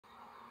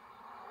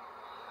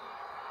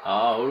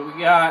Oh, who do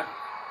we got?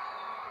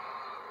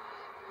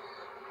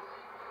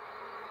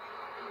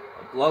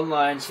 The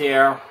Bloodline's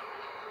here.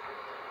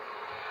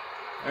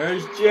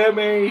 There's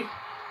Jimmy.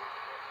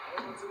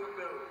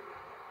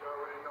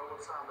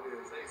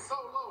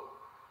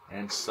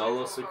 And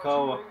Solo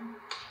Sikoa.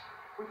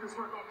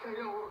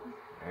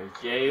 There's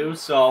Jey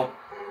Uso.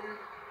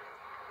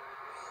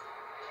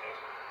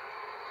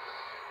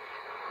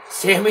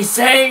 Sami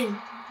Zayn.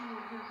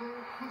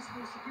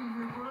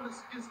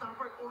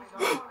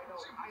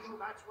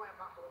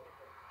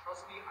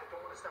 Trust me, I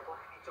don't want to step on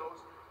any toes.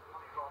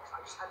 I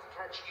just had to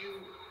catch you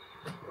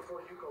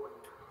before you go in,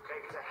 okay?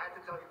 Because I had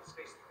to tell you this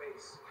face to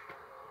face.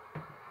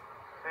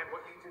 And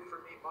what you did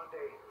for me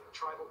Monday,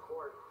 tribal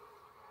court,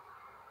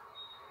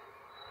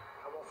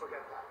 I won't forget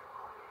that.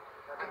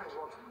 That meant the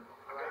world to me.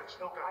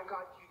 No, I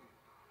got you.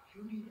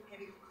 You need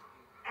anything from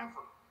me,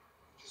 ever,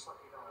 just let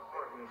me know.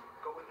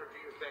 Go in there, do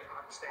your thing.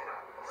 I'm staying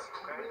out of this,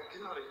 okay?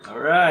 Get out of here. All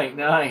right,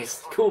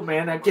 nice. Cool,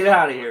 man. Now get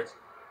out of here.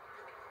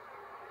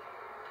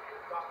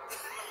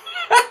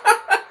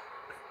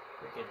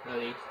 Freaking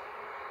hoodie.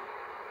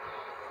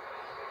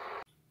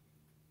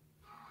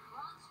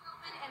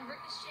 And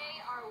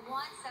Ricochet are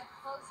one step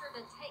closer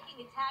to taking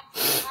the tag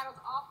team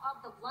titles off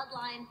of the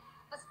Bloodline.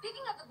 But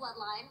speaking of the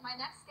Bloodline, my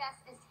next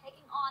guest is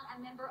taking on a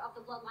member of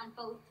the Bloodline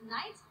both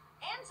tonight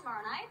and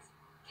tomorrow night,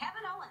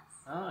 Kevin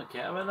Owens. Oh,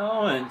 Kevin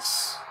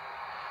Owens.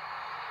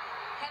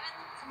 Kevin,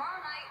 tomorrow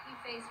night you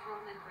face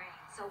Roman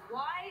Reigns. So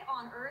why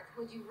on earth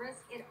would you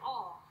risk it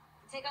all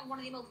to take on one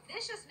of the most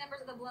vicious members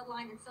of the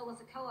Bloodline in Solo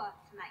Sikoa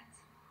tonight?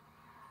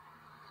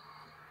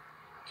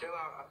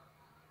 Kayla,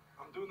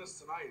 I'm doing this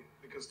tonight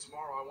because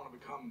tomorrow I want to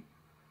become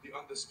the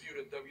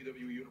undisputed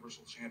WWE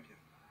Universal Champion.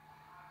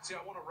 See,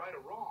 I want to right a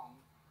wrong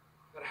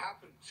that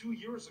happened 2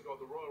 years ago at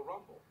the Royal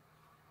Rumble.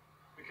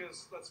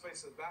 Because, let's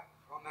face it, that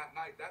on that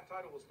night, that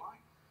title was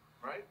mine,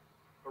 right?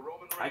 But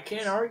Roman Reigns, I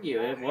can't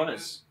argue, it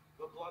was.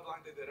 The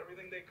Bloodline, they did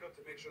everything they could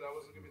to make sure that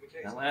wasn't going to be the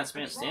case. That last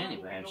man standing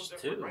match,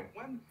 too. Right?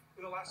 When,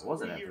 in the last I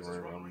wasn't 3 at the years, has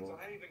Royal Roman Reigns Rumble.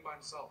 done anything by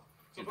himself?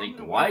 So You'd if think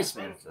I'm the gonna win wise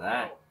the man title for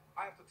that. tomorrow,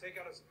 I have to take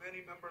out as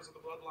many members of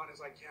the Bloodline as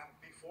I can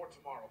before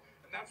tomorrow.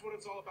 And that's what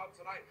it's all about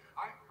tonight.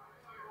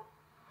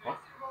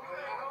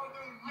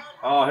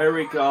 Oh, here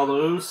we go. The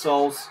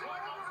Usos.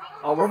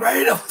 Oh, we're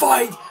ready to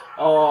fight.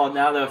 Oh,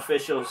 now the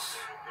officials,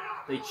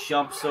 they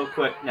jump so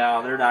quick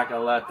now. They're not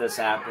going to let this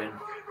happen.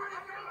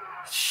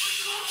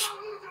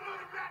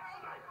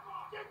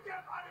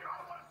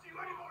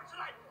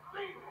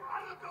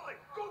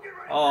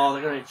 Oh,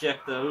 they're going to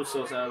eject the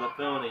Usos out of the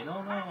building.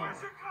 Oh, no.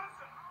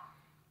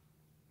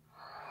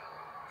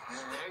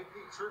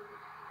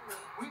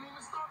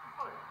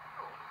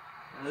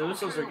 And the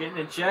Usos are getting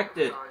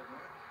ejected.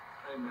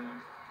 Hey,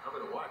 man, I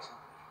better watch it.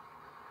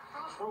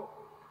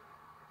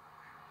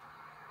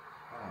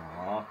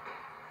 Aww.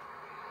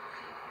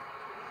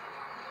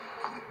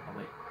 Oh,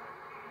 wait.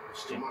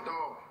 It's Jim. My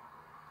dog,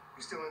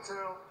 you still in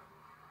town?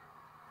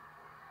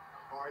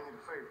 Or I need a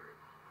favor?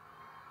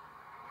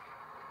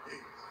 Yes.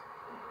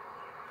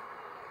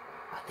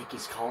 I think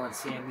he's calling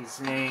Sami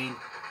Zayn.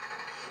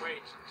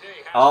 Wait,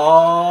 Jay,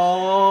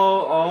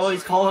 Oh,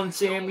 he's calling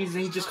Sami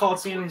Zayn. He just called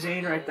Sami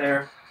Zayn right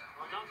there.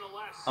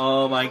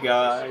 Oh my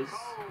gosh.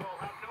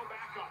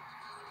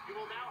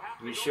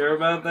 You sure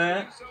about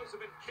that?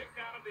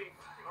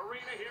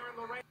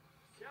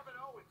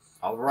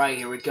 Alright,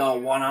 here we go.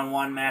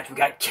 One-on-one match. We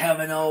got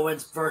Kevin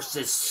Owens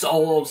versus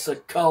Solo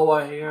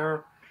Sikoa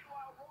here.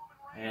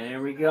 And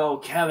here we go.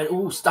 Kevin,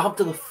 ooh, stomp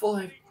to the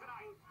foot.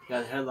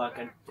 Got a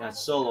headlock on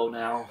Solo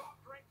now.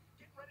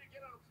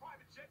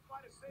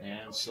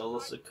 And Solo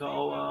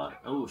Sikoa.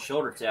 Ooh,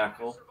 shoulder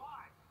tackle.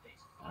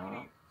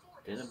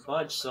 Didn't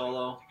budge,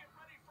 Solo.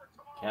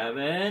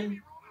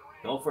 Kevin.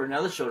 Go for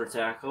another shoulder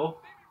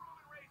tackle.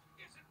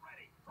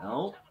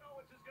 No.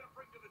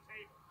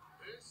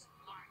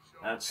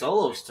 That's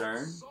Solo's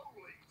turn.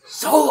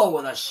 Solo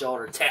with a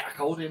shoulder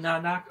tackle. Did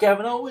not knock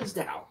Kevin Owens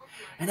down.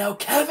 And now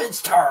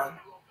Kevin's turn.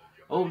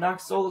 Oh,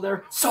 knocked Solo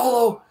there.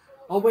 Solo.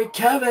 Oh, wait,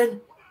 Kevin.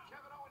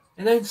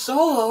 And then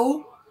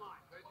Solo.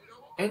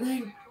 And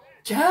then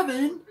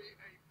Kevin.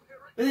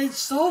 And then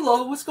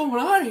Solo. What's going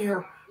on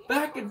here?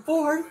 Back and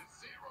forth.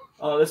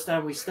 Oh, this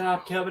time we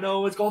stop. Kevin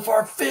Owens going for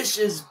a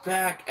fish's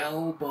back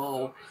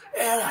elbow.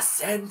 And a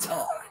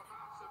senton.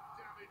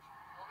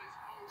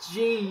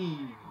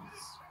 Jeez.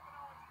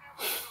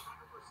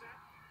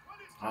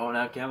 Oh,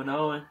 now Kevin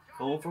Owens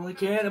going for the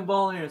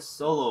cannonball here.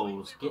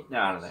 Solo's getting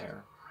out of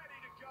there.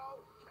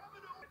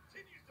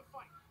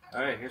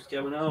 Alright, here's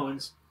Kevin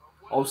Owens.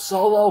 Oh,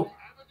 Solo.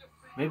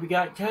 Maybe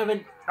got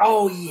Kevin.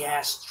 Oh,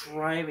 yes.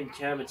 Driving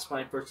Kevin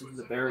spine first into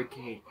the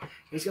barricade.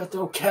 He's going to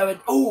throw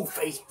Kevin. Oh,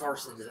 face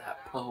first into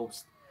that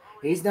post.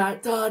 He's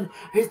not done.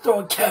 He's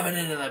throwing Kevin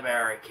into the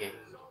barricade.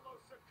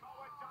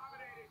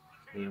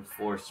 The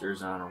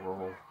Enforcer's on a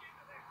roll.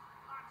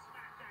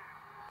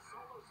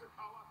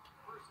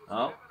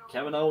 Oh,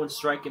 Kevin Owens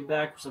striking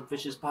back for some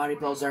vicious body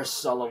blows. There's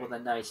Solo with a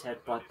nice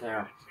headbutt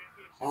there.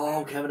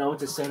 Oh, Kevin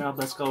Owens is set up.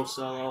 Let's go,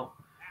 Solo.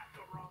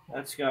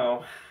 Let's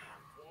go.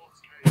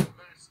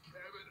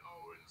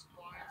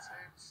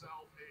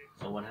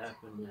 know what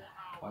happened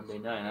Monday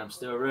night. I'm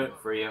still rooting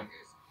for you.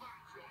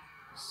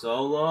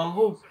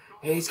 Solo.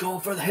 He's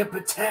going for the hip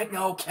attack.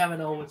 No,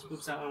 Kevin Owens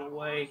moves out of the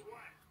way.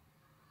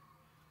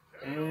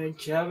 And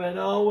Kevin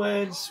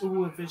Owens.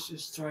 Ooh, a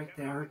vicious strike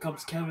there. Here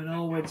comes Kevin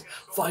Owens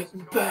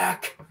fighting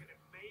back.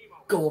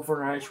 Going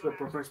for an Irish whip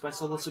reversed by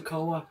Solo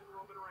Sikoa.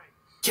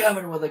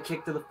 Kevin with a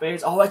kick to the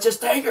face. Oh, it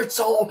just angered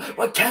Solo.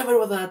 But Kevin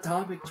with an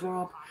atomic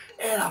drop.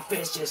 And a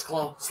vicious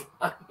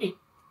clothesline.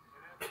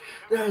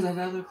 There's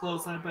another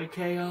clothesline by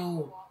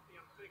KO.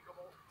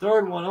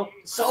 Third one up.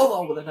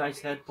 Solo with a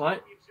nice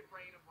headbutt.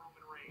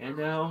 And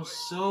now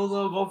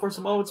Solo going for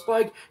some Owens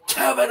spike.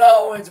 Kevin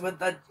Owens with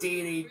the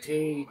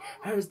DDT.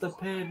 Here's the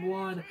pin.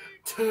 1,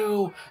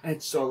 2.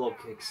 And Solo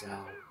kicks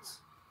out.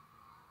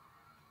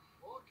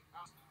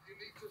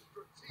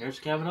 Here's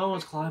Kevin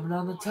Owens climbing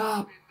on the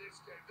top.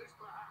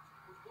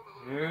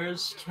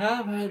 Here's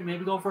Kevin.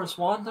 Maybe going for a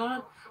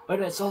swanton. Wait a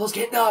minute. Solo's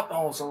getting up.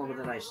 Oh, Solo with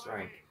a nice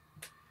strike.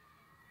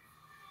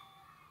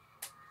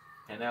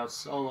 And now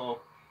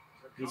Solo.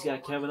 He's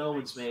got Kevin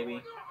Owens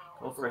maybe.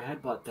 Go for a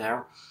headbutt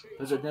there.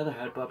 There's another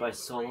headbutt by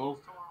Solo.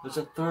 There's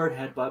a third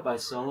headbutt by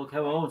Solo.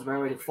 Kevin Owens might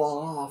ready to fall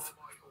off.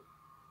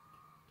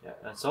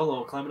 Yeah,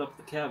 Solo climbing up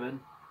to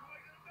Kevin.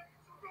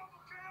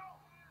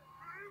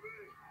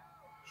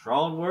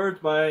 Strong words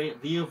by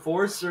the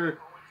Enforcer.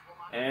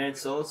 And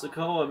Solo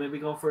Sikoa maybe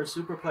going for a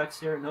superplex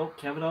here. Nope,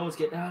 Kevin Owens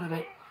getting out of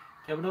it.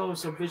 Kevin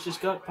Owens some vicious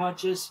gut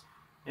punches.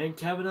 And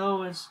Kevin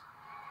Owens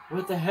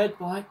with the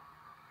headbutt.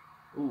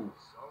 Ooh.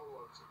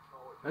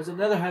 There's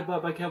another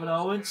headbutt by Kevin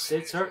Owens.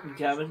 It's hurting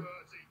Kevin.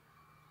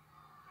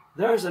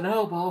 There's an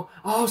elbow.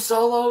 Oh,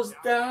 Solo's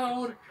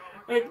down.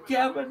 And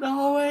Kevin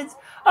Owens.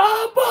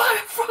 Oh,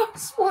 boy, front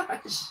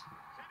splash.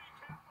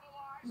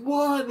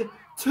 1,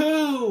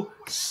 2.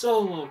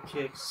 Solo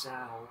kicks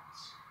out.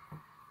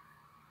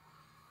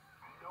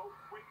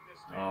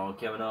 Oh,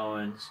 Kevin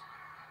Owens.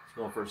 He's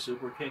going for a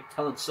super kick.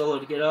 Telling Solo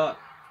to get up.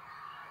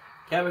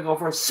 Kevin going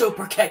for a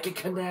super kick. It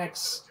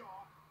connects.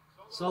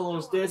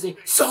 Solo's dizzy.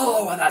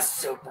 Solo with a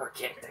super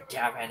kick to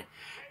Kevin.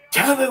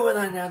 Kevin with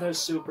another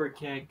super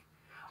kick.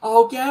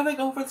 Oh, Kevin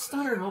going for the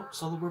stunner. Nope,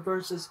 Solo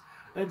reverses.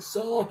 And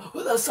Solo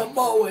with a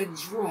Samoan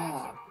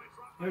drop.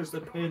 Here's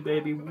the pin,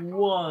 baby.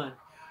 1,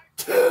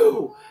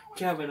 2.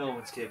 Kevin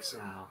Owens kicks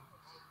out.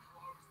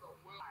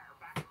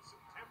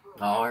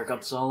 Oh, here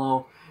comes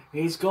Solo.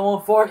 He's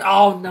going for it.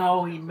 Oh,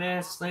 no, he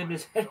missed. Slammed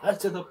his head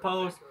onto the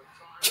post.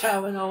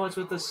 Kevin Owens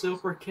with the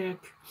super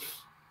kick.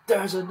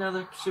 There's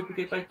another super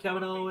kick by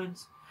Kevin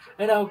Owens.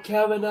 And now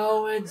Kevin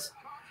Owens.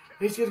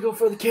 He's going to go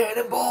for the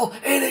cannonball.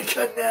 And it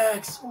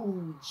connects.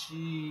 Oh,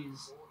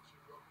 jeez.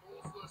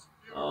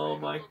 Oh,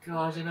 my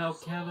gosh. And now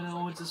Kevin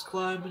Owens is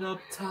climbing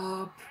up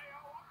top.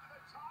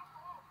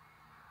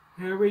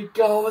 Here we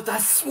go with a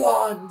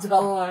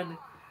swanton.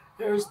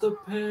 There's the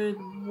pin.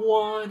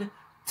 1,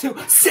 2.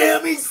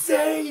 Sami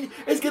Zayn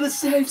is going to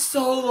save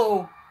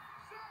Solo.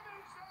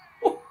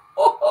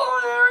 Oh,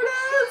 there it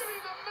is.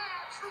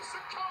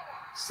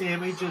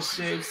 Sami just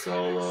saved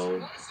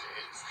Solo.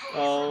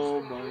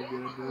 Oh my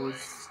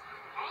goodness.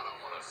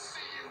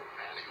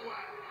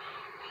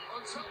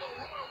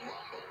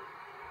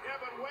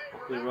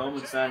 Hopefully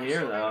Roman's not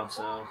here though,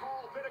 so.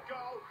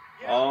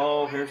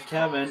 Oh, here's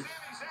Kevin.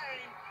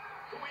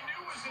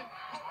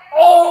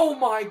 Oh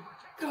my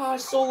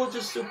gosh, Solo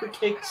just super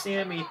kicked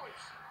Sami.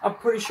 I'm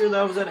pretty sure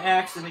that was an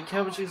accident.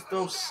 Kevin just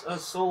throws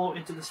Solo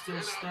into the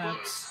steel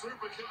steps.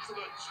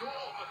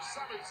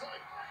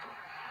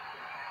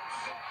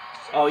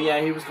 Oh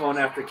yeah, he was going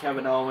after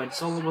Kevin Owens.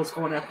 Solo was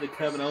going after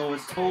Kevin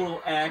Owens.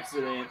 Total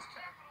accident.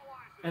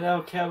 And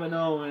now Kevin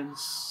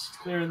Owens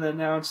clearing the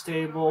announce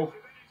table.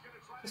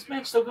 This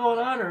match still going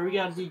on, or we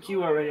got a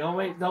DQ already? Oh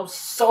wait, no.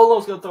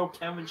 Solo's gonna throw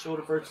Kevin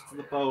shoulder first to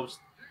the post.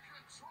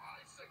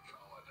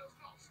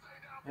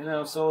 And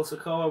now Solo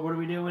Sikoa, what are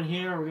we doing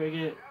here? We're gonna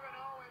get.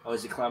 Oh,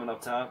 is he climbing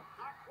up top?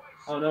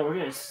 Oh no, we're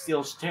gonna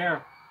steal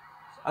chair.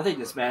 I think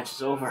this match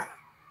is over.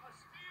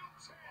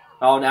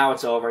 Oh, now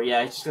it's over.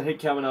 Yeah, he's just going to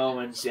hit Kevin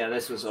Owens. Yeah,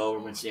 this was over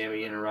when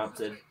Sami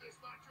interrupted.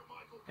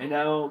 And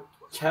now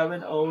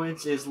Kevin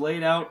Owens is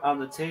laid out on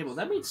the table.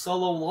 That means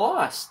Solo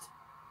lost.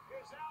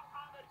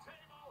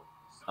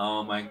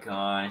 Oh, my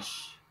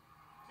gosh.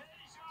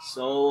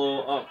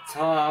 Solo up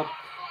top.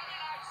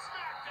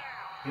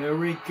 Here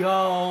we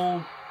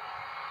go.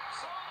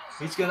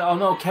 He's going to... Oh,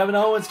 no. Kevin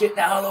Owens getting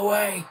out of the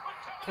way.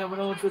 Kevin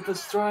Owens with the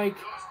strike.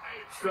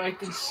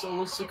 Striking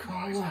Solo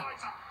Sikoa.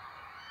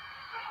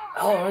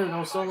 Oh, I don't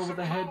know, Solo with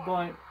a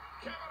headbutt.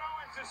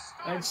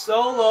 And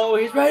Solo,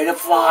 he's ready to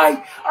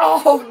fly!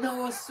 Oh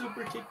no, a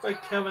super kick by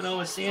Kevin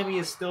Owens. Sami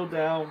is still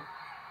down.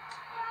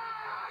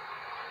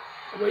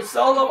 Wait,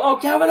 Solo, oh,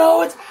 Kevin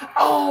Owens!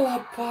 Oh,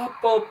 a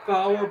pop-up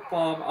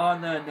powerbomb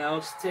on the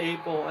announce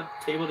table. That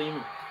table didn't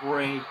even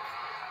break.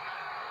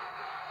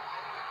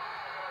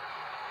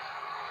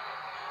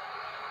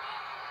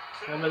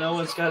 Kevin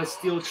Owens got a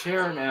steel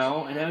chair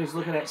now, and now he's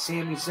looking at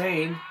Sami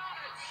Zayn.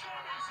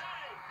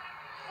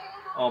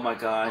 Oh my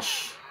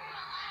gosh.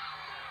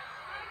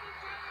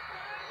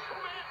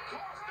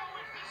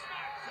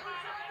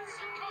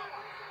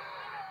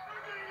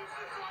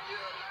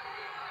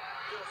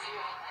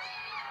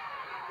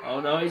 Oh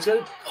no, he's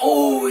gonna.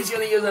 Oh, he's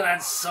gonna use it on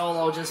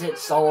Solo. Just hit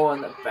Solo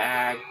in the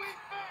back.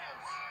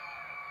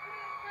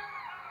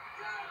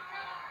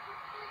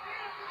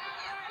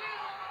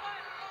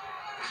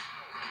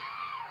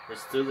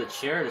 Just threw the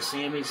chair to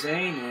Sami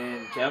Zayn,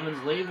 and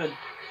Kevin's leaving. And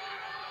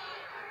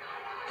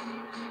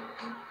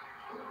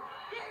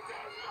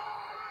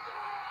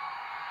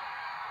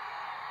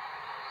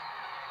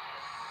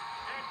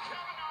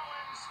Kevin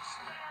Owens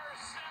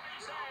spares Sami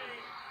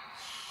Zayn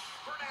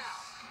for now.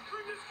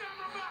 Bring this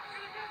camera back.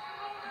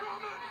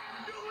 Roman,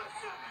 you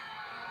listen.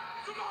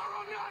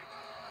 Tomorrow night.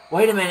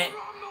 Wait a minute.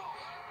 Rumble.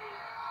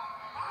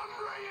 I'm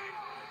bringing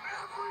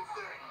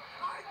everything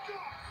I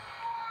got.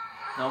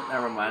 Nope,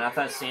 never mind. I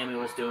thought Sami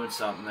was doing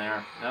something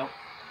there. Nope.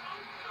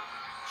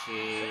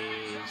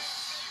 Jeez.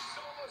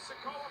 Solo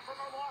Sikoa from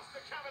her loss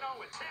to Kevin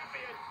Owens,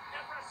 champion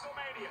at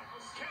WrestleMania.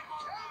 Can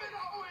Kevin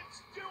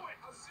Owens do it?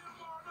 I'll see you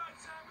tomorrow night,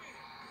 Sammy.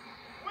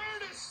 Where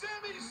does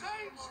Sami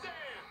Zayn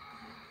stand?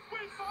 We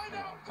find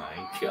out My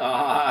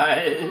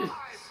tomorrow. God.